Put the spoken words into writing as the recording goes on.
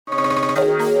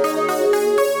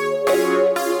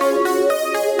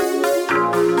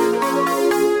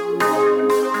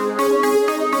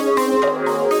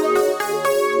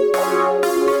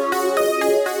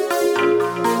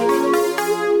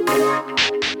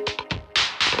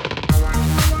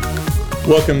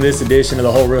Welcome to this edition of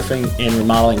the Whole Roofing and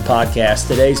Remodeling Podcast.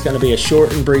 Today's going to be a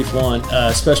short and brief one.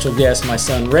 Special guest, my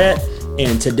son Rhett,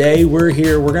 and today we're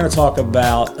going to talk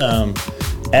about,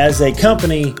 as a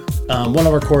company, one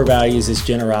of our core values is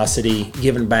generosity,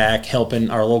 giving back,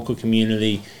 helping our local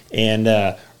community, and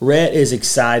Rhett is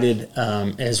excited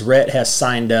as Rhett has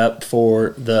signed up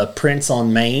for the Prince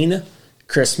on Main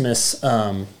Christmas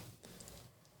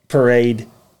parade,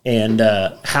 and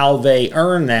how they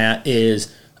earn that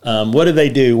is, what do they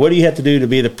do? What do you have to do to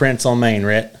be the Prince on Main,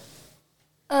 Rhett?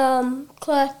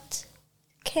 Collect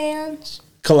cans.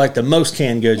 Collect the most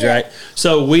canned goods, Yeah. right?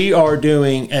 So we are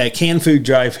doing a canned food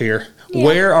drive here. Yeah.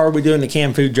 Where are we doing the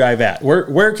canned food drive at?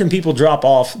 Where can people drop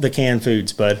off the canned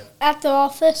foods, bud? At the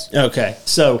office. Okay,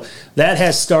 so that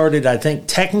has started, I think,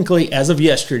 technically as of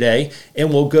yesterday,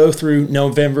 and will go through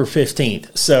November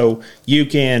 15th. So you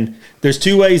can, there's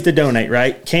two ways to donate,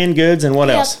 right? Canned goods and what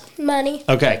else? Money.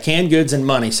 Okay, canned goods and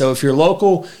money. So if you're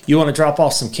local, you want to drop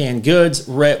off some canned goods,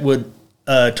 Rhett would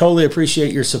totally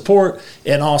appreciate your support.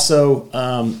 And also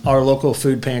our local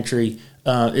food pantry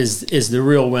is the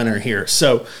real winner here.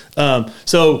 So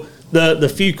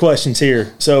the few questions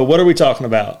here. So what are we talking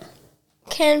about?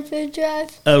 Canned food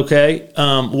drive. Okay.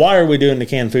 Why are we doing the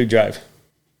canned food drive?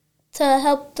 To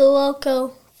help the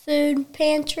local food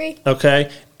pantry.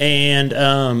 Okay. And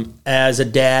as a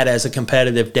dad, as a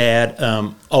competitive dad,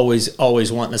 always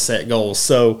wanting to set goals.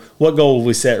 So what goal have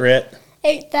we set, Rhett?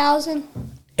 8,000.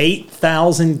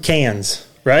 8,000 cans,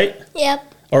 right?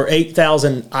 Yep. Or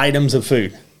 8,000 items of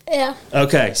food. Yeah.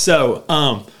 Okay.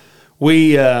 So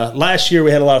we last year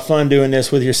we had a lot of fun doing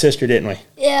this with your sister, didn't we?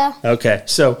 Yeah. Okay.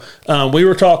 So we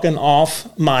were talking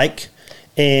off mic,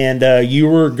 and you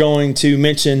were going to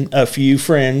mention a few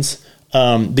friends.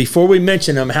 Before we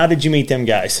mention them, how did you meet them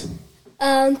guys?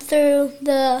 Through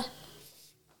the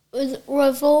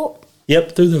Revolt.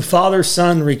 Yep, through the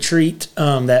father-son retreat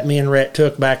that me and Rhett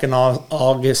took back in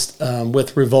August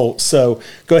with Revolt. So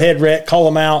go ahead, Rhett, call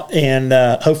them out, and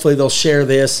hopefully they'll share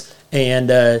this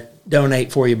and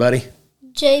donate for you, buddy.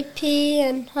 JP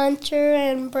and Hunter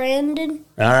and Brandon.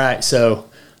 All right, so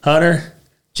Hunter,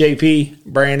 JP,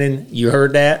 Brandon, you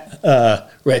heard that.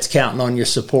 Rhett's counting on your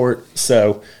support.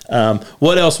 So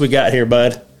what else we got here,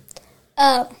 bud?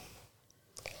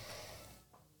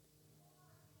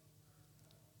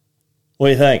 What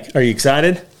do you think? Are you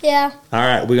excited? Yeah. All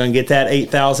right, we're going to get that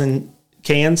 8,000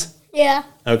 cans? Yeah.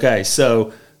 Okay,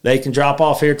 so they can drop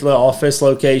off here to the office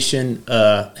location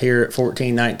here at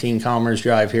 1419 Commerce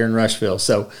Drive here in Rushville.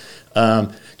 So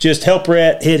just help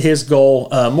Rhett hit his goal.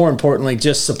 More importantly,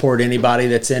 just support anybody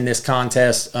that's in this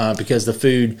contest because the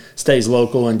food stays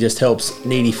local and just helps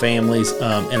needy families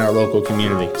in our local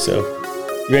community. So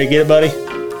you ready to get it, buddy?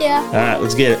 Yeah. All right,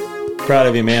 let's get it. Proud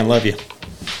of you, man. Love you.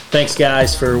 Thanks,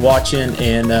 guys, for watching,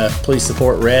 and please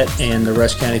support Rhett and the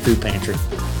Rush County Food Pantry.